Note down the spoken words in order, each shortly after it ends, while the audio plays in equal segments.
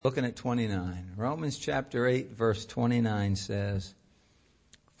Looking at 29. Romans chapter 8 verse 29 says,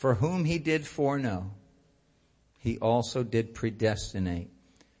 "For whom he did foreknow, he also did predestinate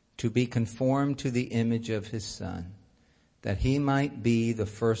to be conformed to the image of his Son, that he might be the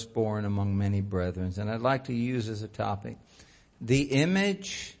firstborn among many brethren." And I'd like to use as a topic, the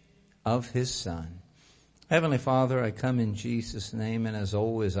image of his Son. Heavenly Father, I come in Jesus' name, and as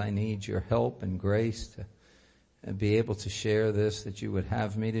always, I need your help and grace to be able to share this that you would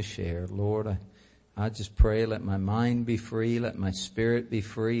have me to share. Lord, I just pray, let my mind be free, let my spirit be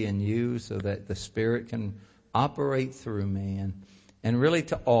free in you, so that the Spirit can operate through me and really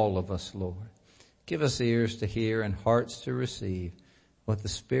to all of us, Lord. Give us ears to hear and hearts to receive what the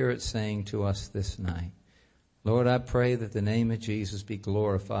Spirit's saying to us this night. Lord, I pray that the name of Jesus be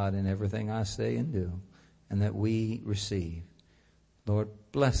glorified in everything I say and do, and that we receive. Lord,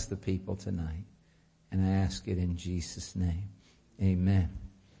 bless the people tonight. And I ask it in Jesus' name. Amen.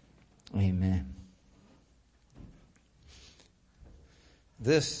 Amen.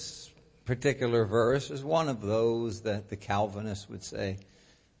 This particular verse is one of those that the Calvinists would say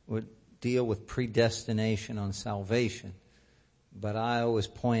would deal with predestination on salvation. But I always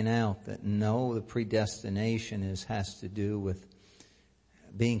point out that no, the predestination has to do with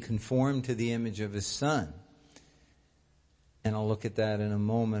being conformed to the image of his Son. And I'll look at that in a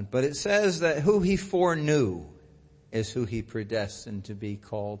moment. But it says that who he foreknew is who he predestined to be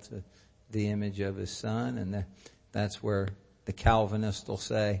called to the image of his Son. And that's where the Calvinist will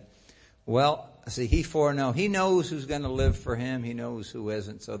say, well, see, he foreknow. He knows who's going to live for him. He knows who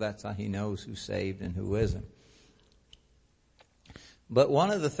isn't. So that's how he knows who's saved and who isn't. But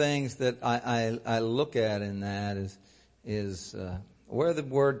one of the things that I look at in that is where the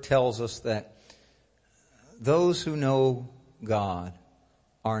Word tells us that those who know God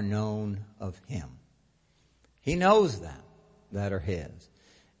are known of him. He knows them that are his.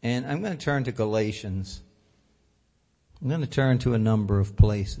 And I'm going to turn to Galatians. I'm going to turn to a number of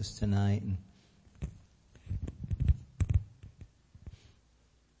places tonight.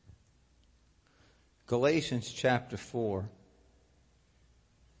 Galatians chapter 4.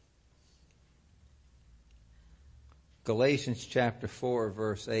 Galatians chapter 4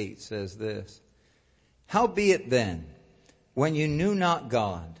 verse 8 says this. "Howbeit then, when you knew not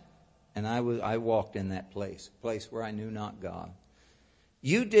God," and I walked in that place where I knew not God,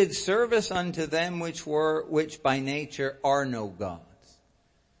 "you did service unto them which by nature are no gods."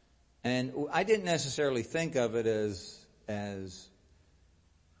 And I didn't necessarily think of it as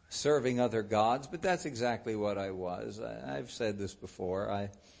serving other gods, but that's exactly what I was. I've said this before.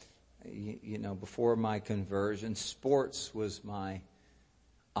 Before my conversion, sports was my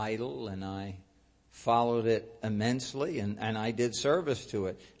idol, and I followed it immensely, and I did service to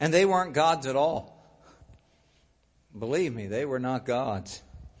it. And they weren't gods at all. Believe me, they were not gods.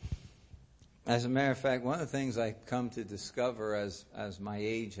 As a matter of fact, one of the things I've come to discover as my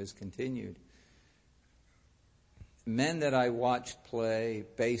age has continued, men that I watched play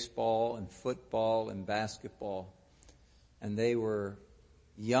baseball and football and basketball, and they were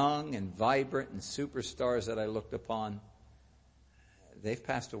young and vibrant and superstars that I looked upon, they've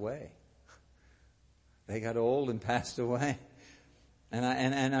passed away. They got old and passed away. And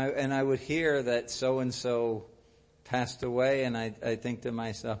I would hear that so and so passed away, and I think to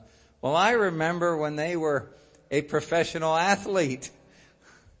myself, well, I remember when they were a professional athlete,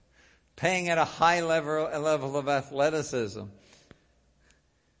 playing at a high level of athleticism.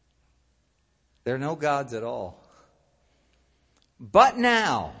 They're no gods at all. But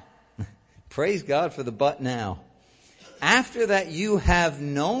now, praise God for the but now. After that you have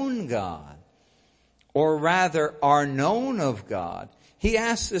known God, or rather are known of God, he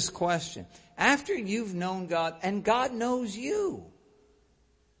asks this question. After you've known God, and God knows you.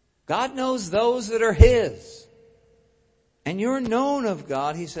 God knows those that are his. And you're known of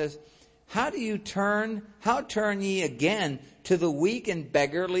God, he says, how turn ye again to the weak and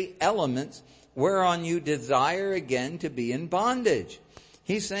beggarly elements whereon you desire again to be in bondage?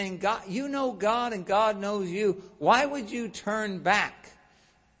 He's saying, God, you know God and God knows you. Why would you turn back,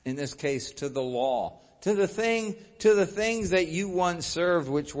 in this case, to the law, to the things that you once served,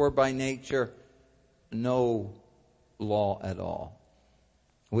 which were by nature no law at all,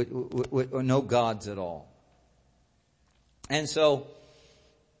 no gods at all? And so,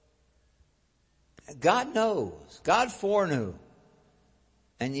 God knows, God foreknew,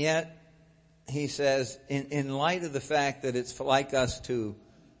 and yet, he says, in light of the fact that it's like us to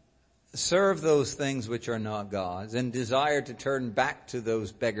serve those things which are not gods and desire to turn back to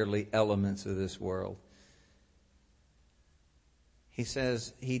those beggarly elements of this world, he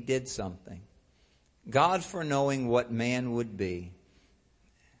says he did something. God, foreknowing what man would be,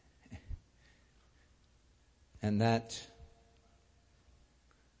 and that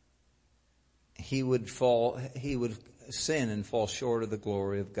he would sin and fall short of the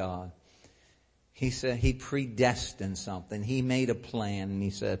glory of God. He said he predestined something. He made a plan, and he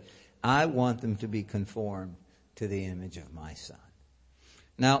said, I want them to be conformed to the image of my Son.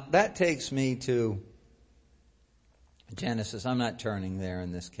 Now, that takes me to Genesis. I'm not turning there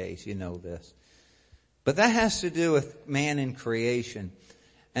in this case. You know this. But that has to do with man in creation.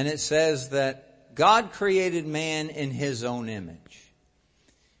 And it says that God created man in his own image.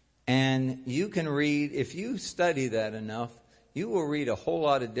 And you can read, if you study that enough, you will read a whole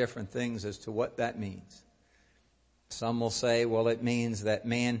lot of different things as to what that means. Some will say, well, it means that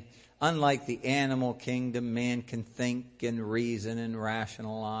man, unlike the animal kingdom, man can think and reason and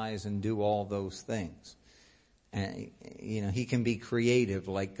rationalize and do all those things. And, he can be creative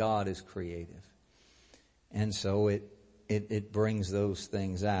like God is creative. And so it brings those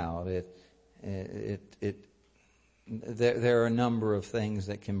things out. There are a number of things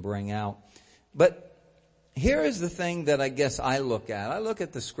that can bring out. But here is the thing that I guess I look at. I look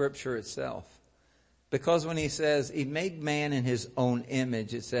at the scripture itself. Because when he says he made man in his own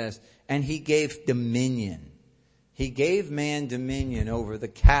image, it says, and he gave dominion. He gave man dominion over the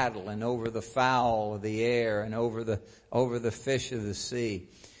cattle and over the fowl of the air and over the fish of the sea.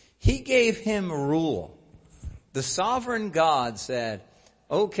 He gave him rule. The sovereign God said,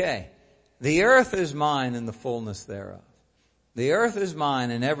 okay, the earth is mine and the fullness thereof. The earth is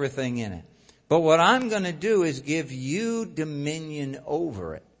mine and everything in it. But what I'm going to do is give you dominion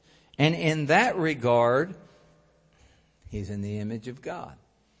over it. And in that regard, he's in the image of God.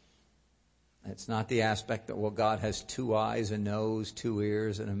 It's not the aspect that, well, God has 2 eyes, a nose, 2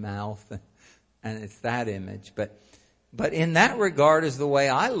 ears, and a mouth, and it's that image. But in that regard is the way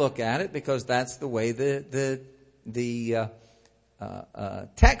I look at it, because that's the way the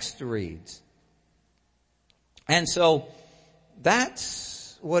text reads. And so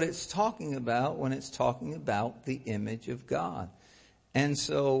that's what it's talking about when it's talking about the image of God. And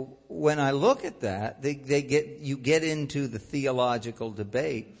so when I look at that, you get into the theological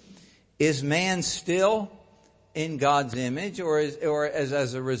debate. Is man still in God's image, or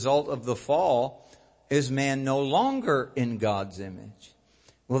as a result of the fall, is man no longer in God's image?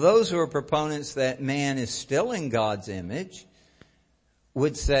 Well, those who are proponents that man is still in God's image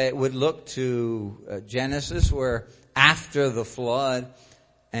would look to Genesis, where after the flood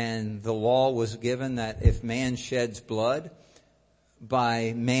and the law was given that if man sheds blood,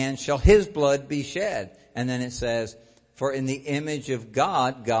 by man shall his blood be shed. And then it says, for in the image of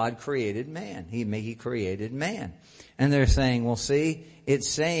God, God created man. He created man. And they're saying, well, see, it's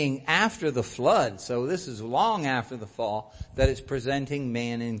saying after the flood, so this is long after the fall, that it's presenting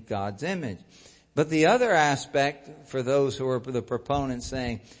man in God's image. But the other aspect, for those who are the proponents,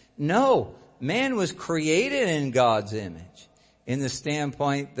 saying, no, man was created in God's image, in the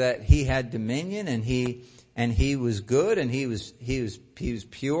standpoint that he had dominion and he was good and he was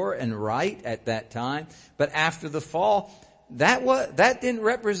pure and right at that time. But after the fall, that didn't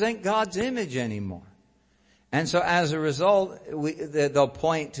represent God's image anymore. And so as a result, they'll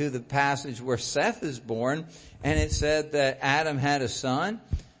point to the passage where Seth is born, and it said that Adam had a son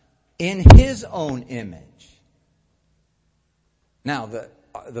in his own image. Now,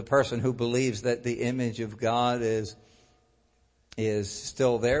 the person who believes that the image of God is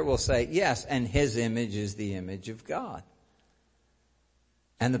still there will say, yes, and his image is the image of God.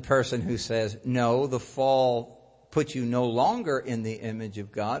 And the person who says, no, the fall put you no longer in the image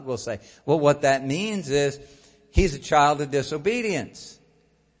of God will say, well, what that means is he's a child of disobedience.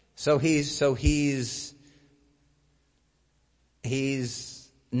 So he's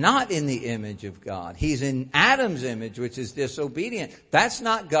not in the image of God. He's in Adam's image, which is disobedient. That's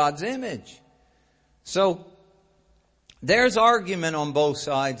not God's image. So there's argument on both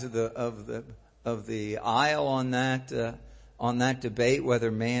sides of the aisle on that debate,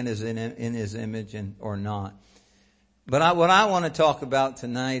 whether man is in his image or not. But what I want to talk about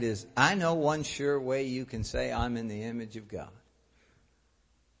tonight is, I know one sure way you can say I'm in the image of God.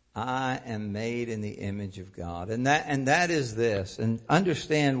 I am made in the image of God. And that is this, and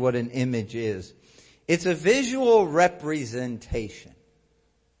understand what an image is. It's a visual representation.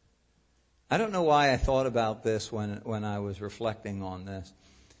 I don't know why I thought about this when I was reflecting on this.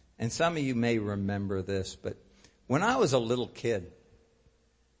 And some of you may remember this, but when I was a little kid,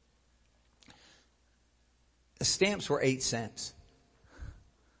 the stamps were 8 cents.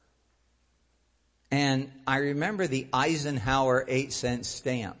 And I remember the Eisenhower 8-cent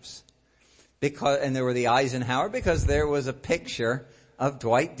stamps. And there were the Eisenhower because there was a picture of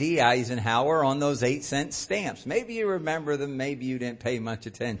Dwight D. Eisenhower on those 8-cent stamps. Maybe you remember them, maybe you didn't pay much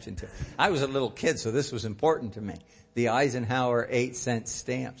attention to. I was a little kid, so this was important to me. The Eisenhower 8-cent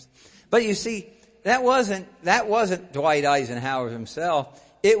stamps. But you see, that wasn't Dwight Eisenhower himself.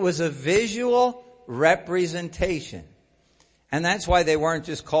 It was a visual representation. And that's why they weren't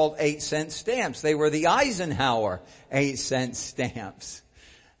just called 8-cent stamps. They were the Eisenhower 8-cent stamps.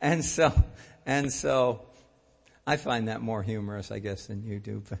 And so I find that more humorous, I guess, than you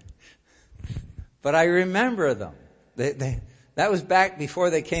do. But I remember them. That was back before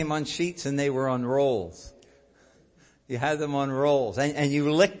they came on sheets and they were on rolls. You had them on rolls and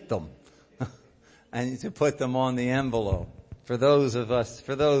you licked them and to put them on the envelope. For those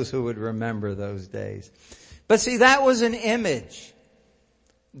who would remember those days. But see, that was an image.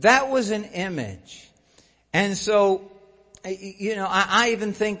 That was an image. And so, I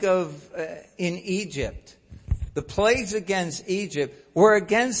even think of in Egypt. The plagues against Egypt were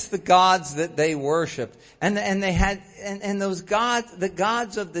against the gods that they worshipped. And they had, and those gods, the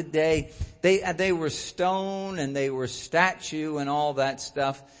gods of the day, they were stone and they were statue and all that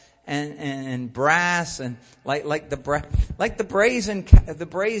stuff. And brass and like the brazen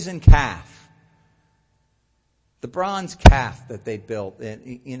calf. The bronze calf that they built,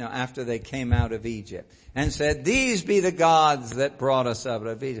 after they came out of Egypt and said, "These be the gods that brought us out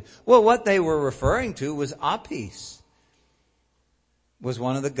of Egypt." Well, what they were referring to was Apis, was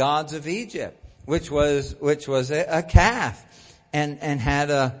one of the gods of Egypt, which was a calf and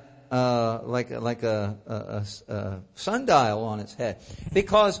had a sundial on its head,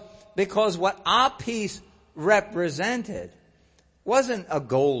 because what Apis represented wasn't a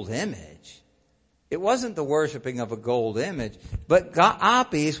gold image. It wasn't the worshiping of a gold image, but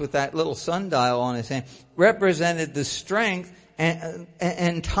Apis, with that little sundial on his hand, represented the strength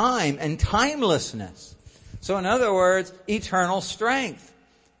and time and timelessness. So in other words, eternal strength,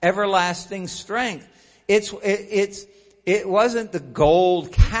 everlasting strength. It wasn't the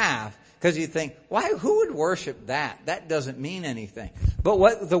gold calf, because you think, who would worship that? That doesn't mean anything. But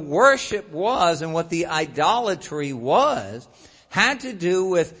what the worship was and what the idolatry was had to do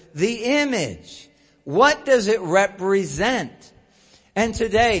with the image. What does it represent? And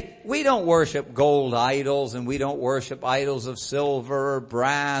today, we don't worship gold idols and we don't worship idols of silver or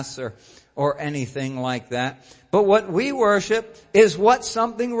brass or anything like that. But what we worship is what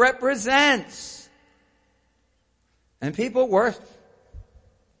something represents. And people worship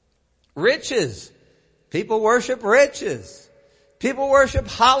riches. People worship riches. People worship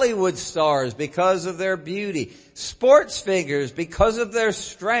Hollywood stars because of their beauty. Sports figures because of their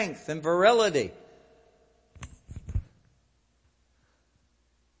strength and virility.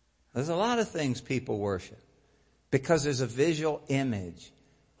 There's a lot of things people worship because there's a visual image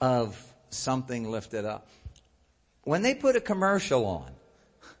of something lifted up. When they put a commercial on,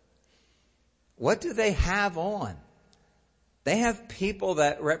 what do they have on? They have people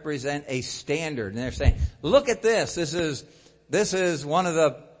that represent a standard, and they're saying, "Look at this. This is one of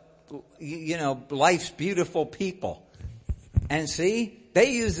the, life's beautiful people. And see,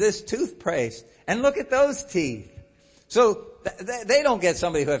 they use this toothpaste, and look at those teeth." So they don't get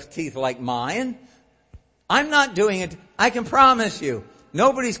somebody who has teeth like mine. I'm not doing it. I can promise you,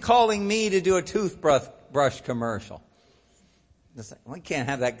 nobody's calling me to do a toothbrush commercial. We can't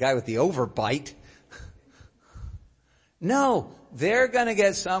have that guy with the overbite. No, they're going to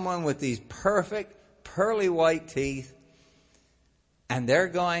get someone with these perfect, pearly white teeth, and then they're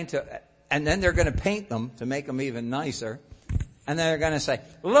going to paint them to make them even nicer, and they're going to say,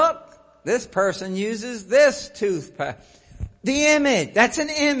 "Look, this person uses this toothpaste." The image, that's an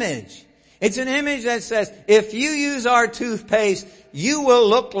image. It's an image that says, if you use our toothpaste, you will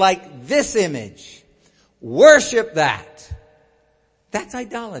look like this image. Worship that. That's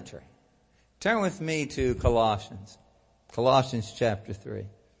idolatry. Turn with me to Colossians. Colossians chapter 3.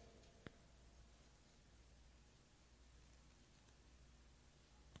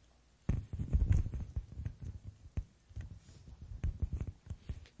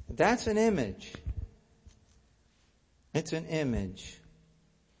 That's an image. It's an image.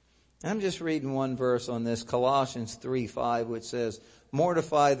 I'm just reading one verse on this, Colossians 3:5, which says,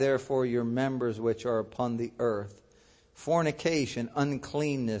 "Mortify therefore your members which are upon the earth, fornication,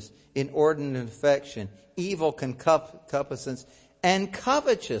 uncleanness, inordinate affection, evil concupiscence, and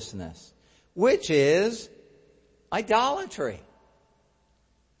covetousness," which is idolatry.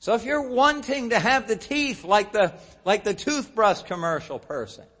 So if you're wanting to have the teeth like the toothbrush commercial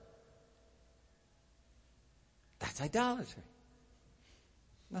person, that's idolatry.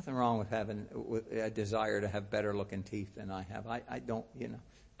 Nothing wrong with having a desire to have better looking teeth than I have. I don't,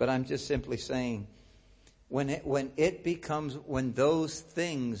 but I'm just simply saying when those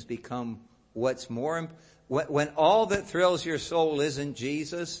things become what's more, when all that thrills your soul isn't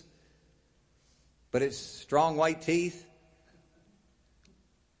Jesus, but it's strong white teeth,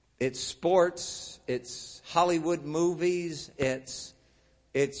 it's sports, it's Hollywood movies, it's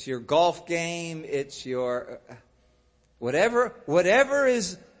your golf game, it's your whatever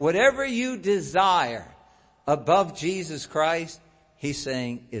you desire above Jesus Christ, he's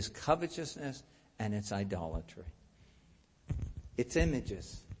saying is covetousness and it's idolatry. It's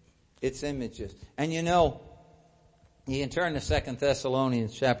images. It's images. And you can turn to 2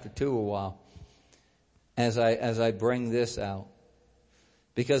 Thessalonians chapter 2 a while as I bring this out.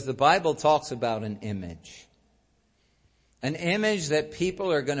 Because the Bible talks about an image. An image that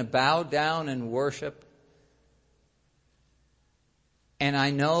people are going to bow down and worship. And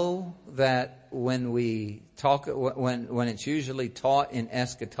I know that when we talk, when it's usually taught in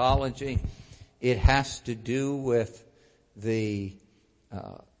eschatology, it has to do with they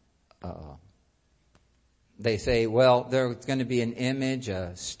say, well, there's going to be an image,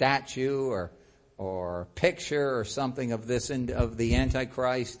 a statue, or picture or something of the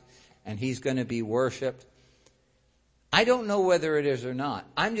Antichrist, and he's going to be worshipped. I don't know whether it is or not.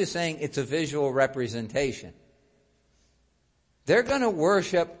 I'm just saying it's a visual representation. They're going to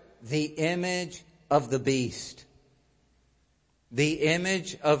worship the image of the beast. The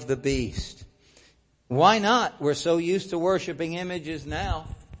image of the beast. Why not? We're so used to worshiping images now.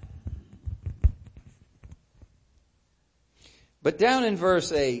 But down in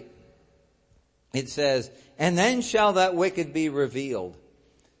verse 8, it says, "And then shall that wicked be revealed,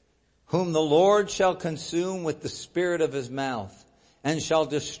 whom the Lord shall consume with the spirit of his mouth, and shall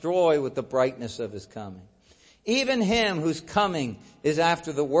destroy with the brightness of his coming. Even him whose coming is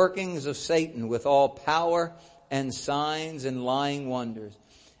after the workings of Satan, with all power and signs and lying wonders,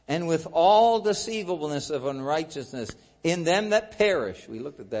 and with all deceivableness of unrighteousness in them that perish." We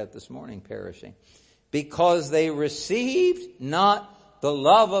looked at that this morning, perishing. "Because they received not the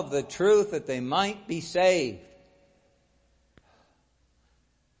love of the truth that they might be saved."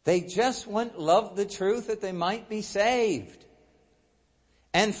 They just loved the truth that they might be saved.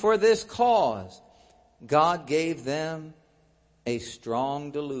 "And for this cause, God gave them a strong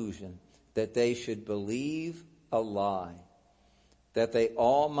delusion, that they should believe a lie, that they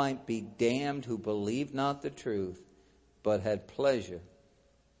all might be damned who believed not the truth, but had pleasure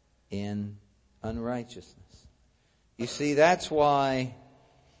in unrighteousness." You see, that's why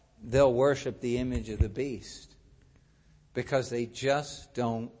they'll worship the image of the beast. Because they just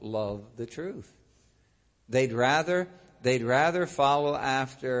don't love the truth. They'd rather follow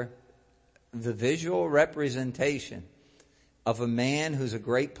after the visual representation of a man who's a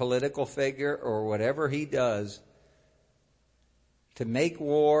great political figure or whatever he does to make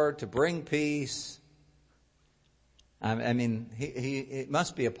war, to bring peace. I mean, he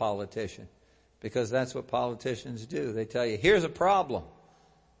must be a politician, because that's what politicians do. They tell you, here's a problem,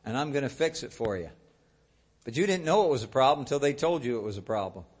 and I'm going to fix it for you. But you didn't know it was a problem until they told you it was a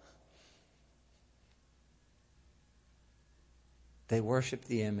problem. They worship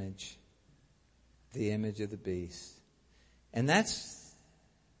the image of the beast. And that's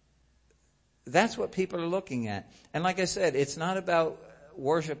what people are looking at. And like I said, it's not about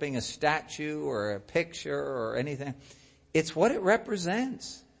worshiping a statue or a picture or anything. It's what it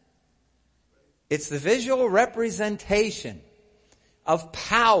represents. It's the visual representation of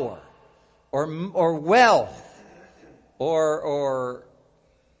power or wealth or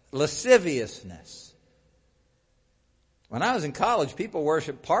lasciviousness. When I was in college, people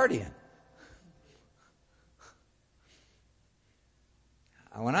worshiped partying.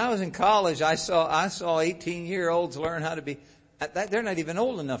 When I was in college, I saw 18-year-olds learn how to be. They're not even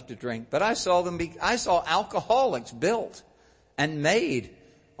old enough to drink, but I saw alcoholics built and made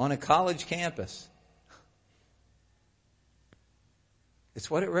on a college campus. It's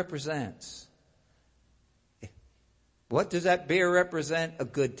what it represents. What does that beer represent? A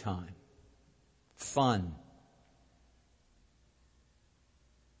good time. Fun.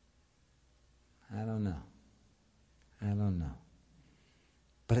 I don't know.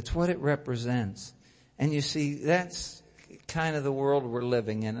 But it's what it represents. And you see, that's kind of the world we're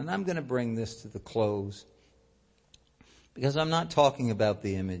living in. And I'm going to bring this to the close, because I'm not talking about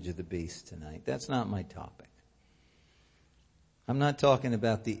the image of the beast tonight. That's not my topic. I'm not talking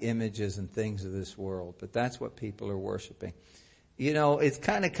about the images and things of this world, but that's what people are worshiping. You know, it's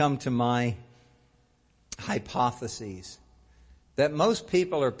kind of come to my hypotheses that most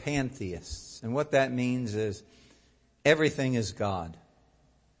people are pantheists. And what that means is everything is God.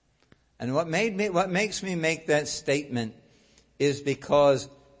 And what makes me make that statement is because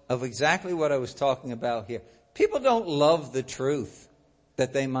of exactly what I was talking about here. People don't love the truth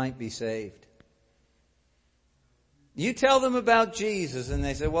that they might be saved. You tell them about Jesus and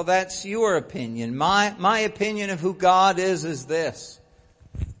they say, well, that's your opinion. My opinion of who God is this.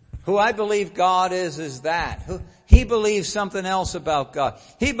 Who I believe God is that. He believes something else about God.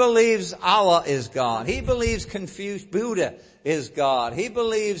 He believes Allah is God. He believes Buddha is God. He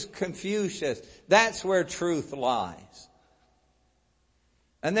believes Confucius. That's where truth lies.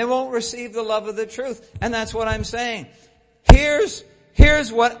 And they won't receive the love of the truth. And that's what I'm saying. Here's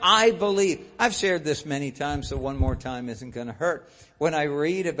what I believe. I've shared this many times, so one more time isn't going to hurt. When I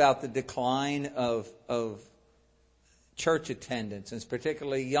read about the decline of church attendance, and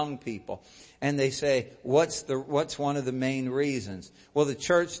particularly young people, and they say, what's one of the main reasons? Well, the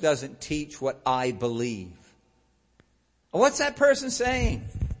church doesn't teach what I believe. What's that person saying?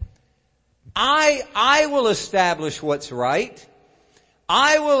 I will establish what's right.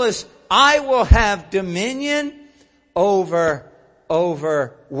 I will have dominion over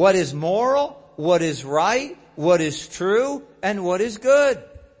what is moral, what is right, what is true, and what is good.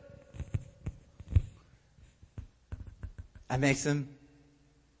 Puts them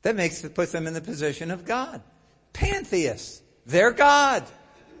in the position of God. Pantheists. They're God.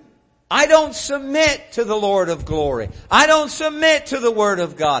 I don't submit to the Lord of glory. I don't submit to the Word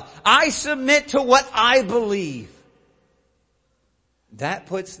of God. I submit to what I believe. That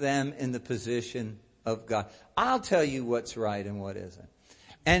puts them in the position of God. I'll tell you what's right and what isn't.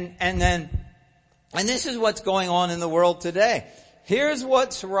 And this is what's going on in the world today. Here's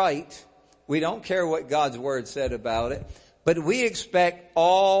what's right. We don't care what God's Word said about it, but we expect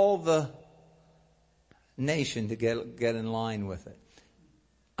all the nation to get in line with it.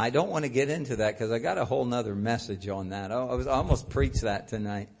 I don't want to get into that because I got a whole nother message on that. I almost preached that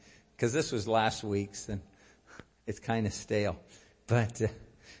tonight because this was last week's and it's kind of stale. But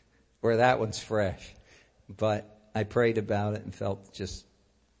where that one's fresh. But I prayed about it and felt just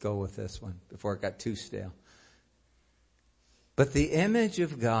go with this one before it got too stale. But the image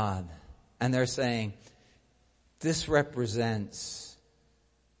of God, and they're saying, this represents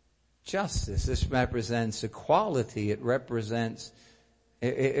justice. This represents equality. It represents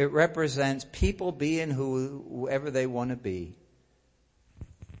people being whoever they want to be.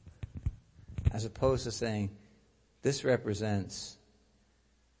 As opposed to saying, this represents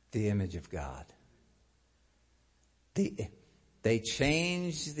the image of God. They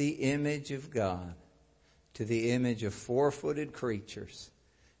changed the image of God to the image of four-footed creatures.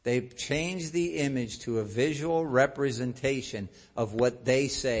 They changed the image to a visual representation of what they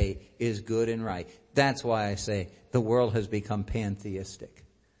say is good and right. That's why I say the world has become pantheistic.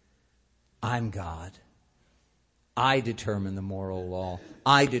 I'm God. I determine the moral law.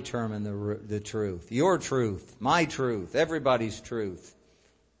 I determine the truth. Your truth, my truth, everybody's truth.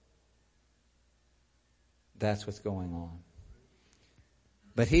 That's what's going on.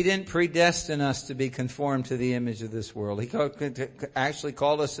 But He didn't predestine us to be conformed to the image of this world. He actually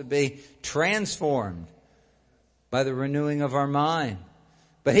called us to be transformed by the renewing of our mind.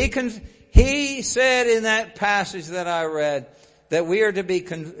 But He said in that passage that I read that we are to be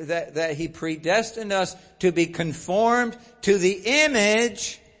that He predestined us to be conformed to the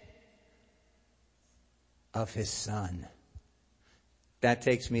image of His Son. That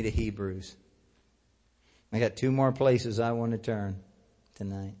takes me to Hebrews. I got two more places I want to turn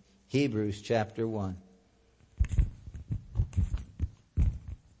tonight. Hebrews chapter 1.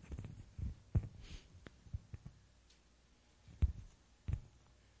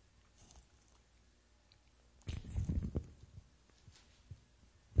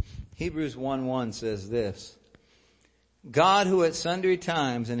 Hebrews 1:1 says this: God, who at sundry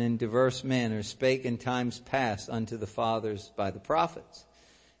times and in diverse manners spake in times past unto the fathers by the prophets.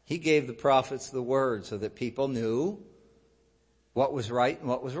 He gave the prophets the word so that people knew what was right and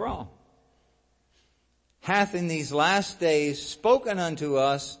what was wrong. Hath in these last days spoken unto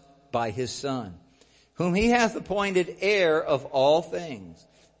us by His Son, whom He hath appointed heir of all things,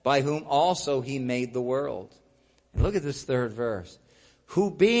 by whom also He made the world. And look at this third verse.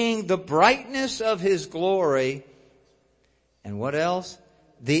 Who being the brightness of His glory, and what else?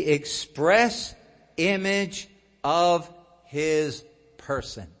 The express image of His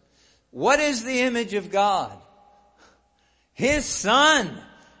person. What is the image of God? His Son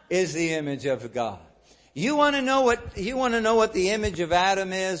is the image of God. You want to know what the image of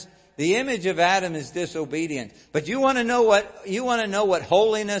Adam is? The image of Adam is disobedience. But you want to know what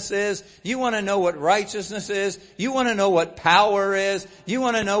holiness is? You want to know what righteousness is? You want to know what power is? You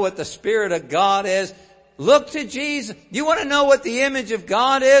want to know what the Spirit of God is? Look to Jesus. You want to know what the image of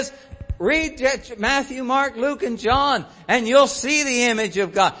God is? Read Matthew, Mark, Luke, and John, and you'll see the image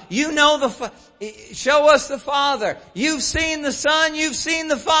of God. You know show us the Father. You've seen the Son, you've seen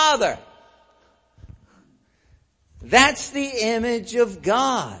the Father. That's the image of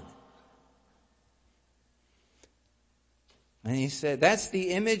God. And he said, that's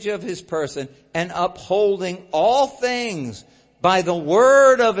the image of his person, and upholding all things by the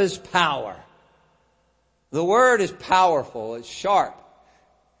word of his power. The word is powerful, it's sharp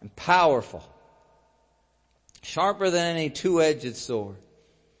and powerful. Sharper than any two-edged sword.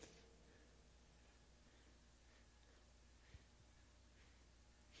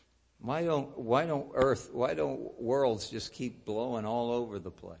 Why don't worlds just keep blowing all over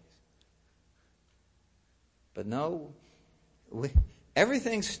the place? But no,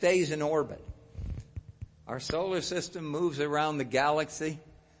 everything stays in orbit. Our solar system moves around the galaxy,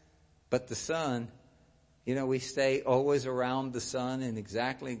 but the sun, we stay always around the sun and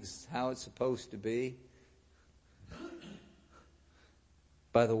exactly how it's supposed to be.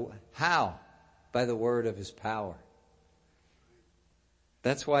 How? By the word of his power.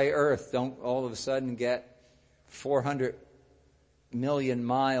 That's why Earth don't all of a sudden get 400 million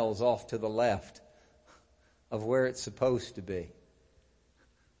miles off to the left of where it's supposed to be.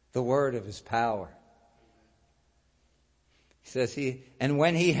 The word of his power. He says and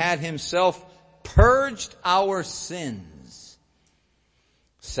when he had himself purged our sins,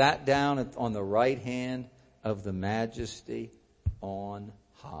 sat down on the right hand of the majesty on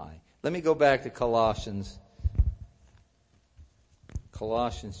high. Let me go back to Colossians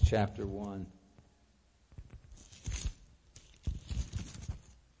chapter 1.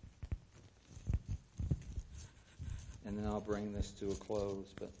 And then I'll bring this to a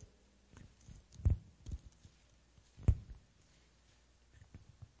close. But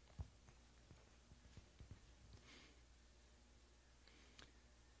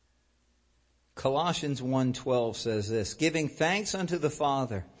Colossians 1:12 says this, giving thanks unto the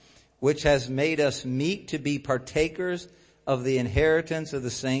Father, which has made us meet to be partakers of the inheritance of the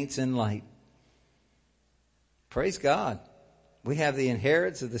saints in light. Praise God. We have the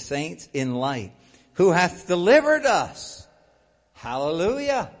inheritance of the saints in light, who hath delivered us.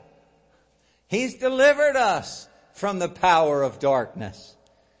 Hallelujah. He's delivered us from the power of darkness.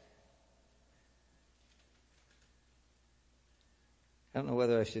 I don't know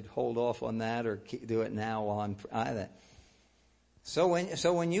whether I should hold off on that or do it now while I'm either. So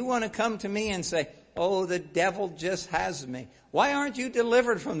when you want to come to me and say, oh, the devil just has me, why aren't you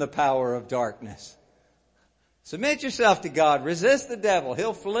delivered from the power of darkness? Submit yourself to God. Resist the devil.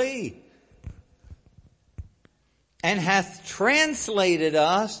 He'll flee. And hath translated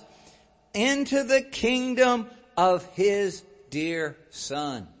us into the kingdom of his dear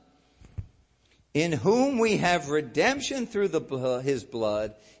Son, in whom we have redemption through his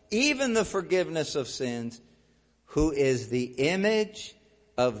blood, even the forgiveness of sins, who is the image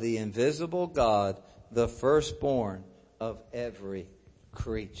of the invisible God, the firstborn of every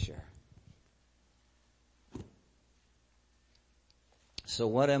creature. So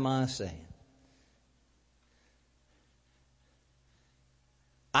what am I saying?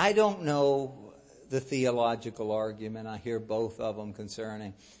 I don't know the theological argument. I hear both of them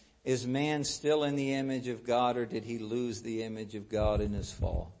concerning, is man still in the image of God, or did he lose the image of God in his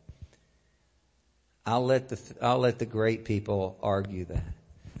fall? I'll let the great people argue that.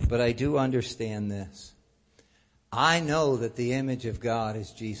 But I do understand this. I know that the image of God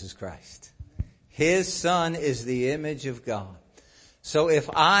is Jesus Christ. His Son is the image of God. So if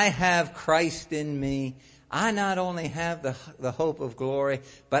I have Christ in me, I not only have the hope of glory,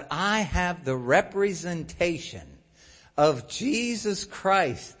 but I have the representation of Jesus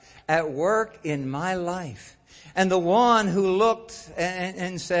Christ at work in my life. And the one who looked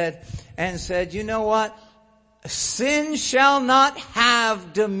and said, you know what? Sin shall not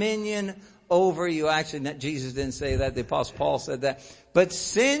have dominion over you. Actually, Jesus didn't say that. The Apostle Paul said that. But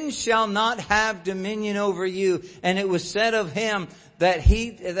sin shall not have dominion over you. And it was said of him that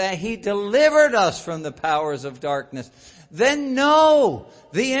he delivered us from the powers of darkness. Then no,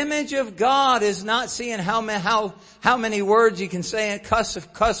 the image of God is not seeing how many words you can say,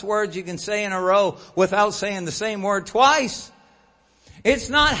 cuss words you can say in a row without saying the same word twice. It's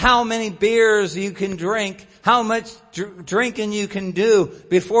not how many beers you can drink, how much drinking you can do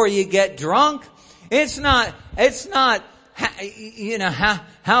before you get drunk. It's not,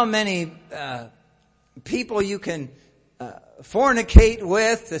 how many, people you can, fornicate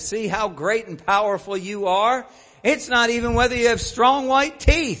with to see how great and powerful you are. It's not even whether you have strong white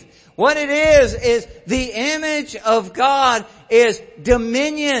teeth. What it is the image of God is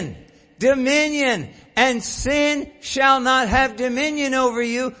dominion. And and sin shall not have dominion over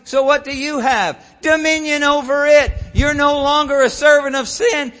you. So what do you have? Dominion over it. You're no longer a servant of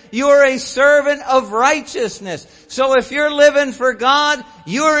sin. You're a servant of righteousness. So if you're living for God,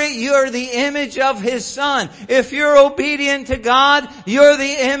 you're the image of His Son. If you're obedient to God, you're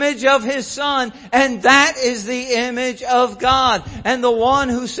the image of His Son. And that is the image of God. And the one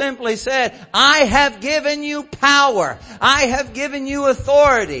who simply said, I have given you power. I have given you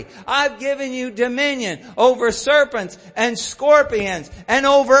authority. I've given you dominion over serpents and scorpions and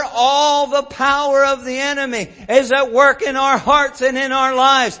over all the power of the enemy is at work in our hearts and in our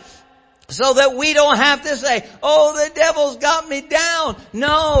lives. So that we don't have to say, oh, the devil's got me down.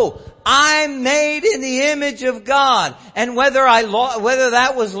 No, I'm made in the image of God. And whether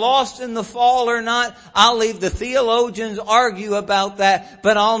that was lost in the fall or not, I'll leave the theologians argue about that.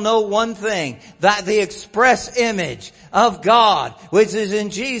 But I'll know one thing, that the express image of God, which is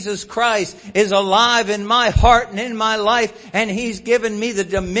in Jesus Christ, is alive in my heart and in my life. And He's given me the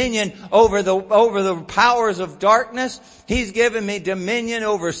dominion over the powers of darkness. He's given me dominion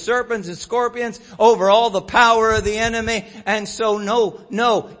over serpents and scorpions, over all the power of the enemy. And so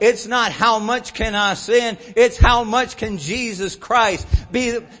no, it's not how much can I sin, it's how much can Jesus Christ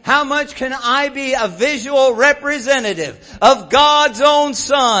be, how much can I be a visual representative of God's own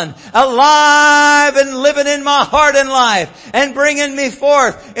Son, alive and living in my heart and life, and bringing me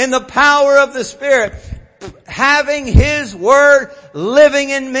forth in the power of the Spirit, having His Word living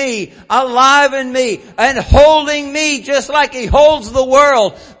in me, alive in me, and holding me just like He holds the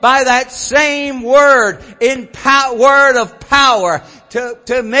world by that same word word of power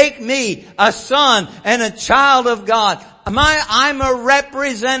to make me a son and a child of God. I'm a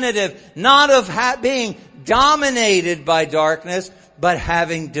representative not of being dominated by darkness, but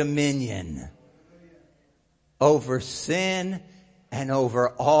having dominion over sin and over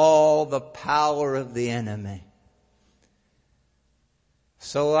all the power of the enemy.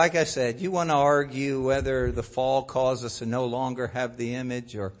 So like I said, you want to argue whether the fall caused us to no longer have the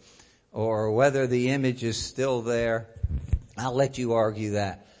image or whether the image is still there. I'll let you argue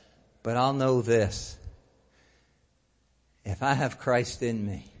that. But I'll know this. If I have Christ in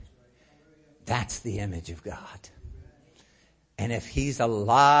me, that's the image of God. And if He's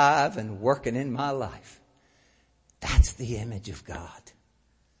alive and working in my life, that's the image of God.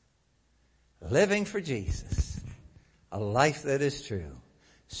 Living for Jesus, a life that is true,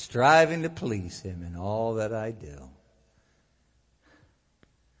 striving to please Him in all that I do.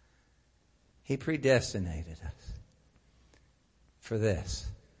 He predestinated us for this,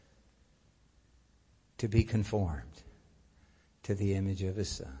 to be conformed to the image of His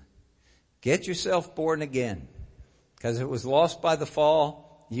Son. Get yourself born again, because if it was lost by the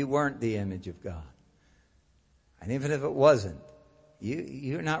fall, you weren't the image of God. And even if it wasn't,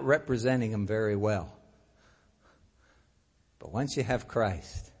 you're not representing Him very well. But once you have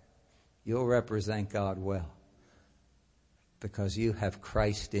Christ, you'll represent God well, because you have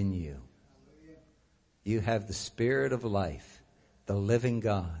Christ in you. You have the Spirit of life, the living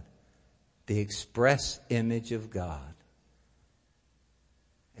God, the express image of God.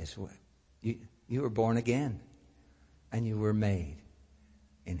 It's what you were born again, and you were made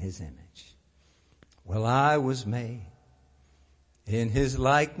in His image. Well, I was made in His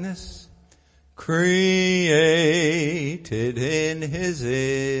likeness, created in His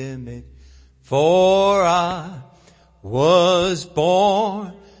image, for I was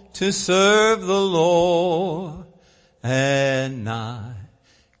born to serve the Lord, and I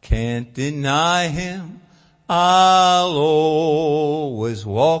can't deny Him. I'll always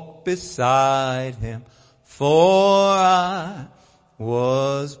walk beside Him, for I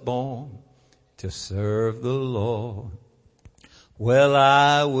was born to serve the Lord. Well,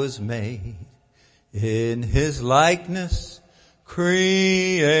 I was made in His likeness,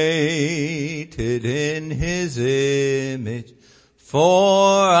 created in His image,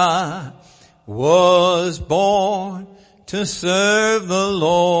 for I was born to serve the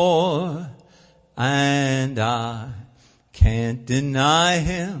Lord, and I can't deny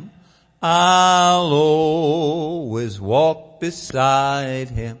Him. I'll always walk beside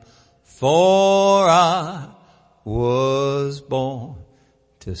Him, for I was born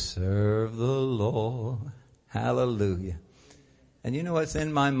to serve the Lord. Hallelujah. And you know what's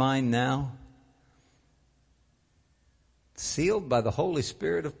in my mind now? Sealed by the Holy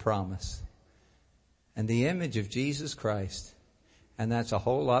Spirit of promise and the image of Jesus Christ. And that's a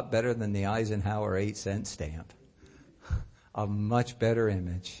whole lot better than the Eisenhower 8-cent stamp. A much better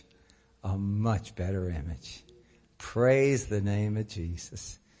image. A much better image. Praise the name of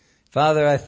Jesus. Father, I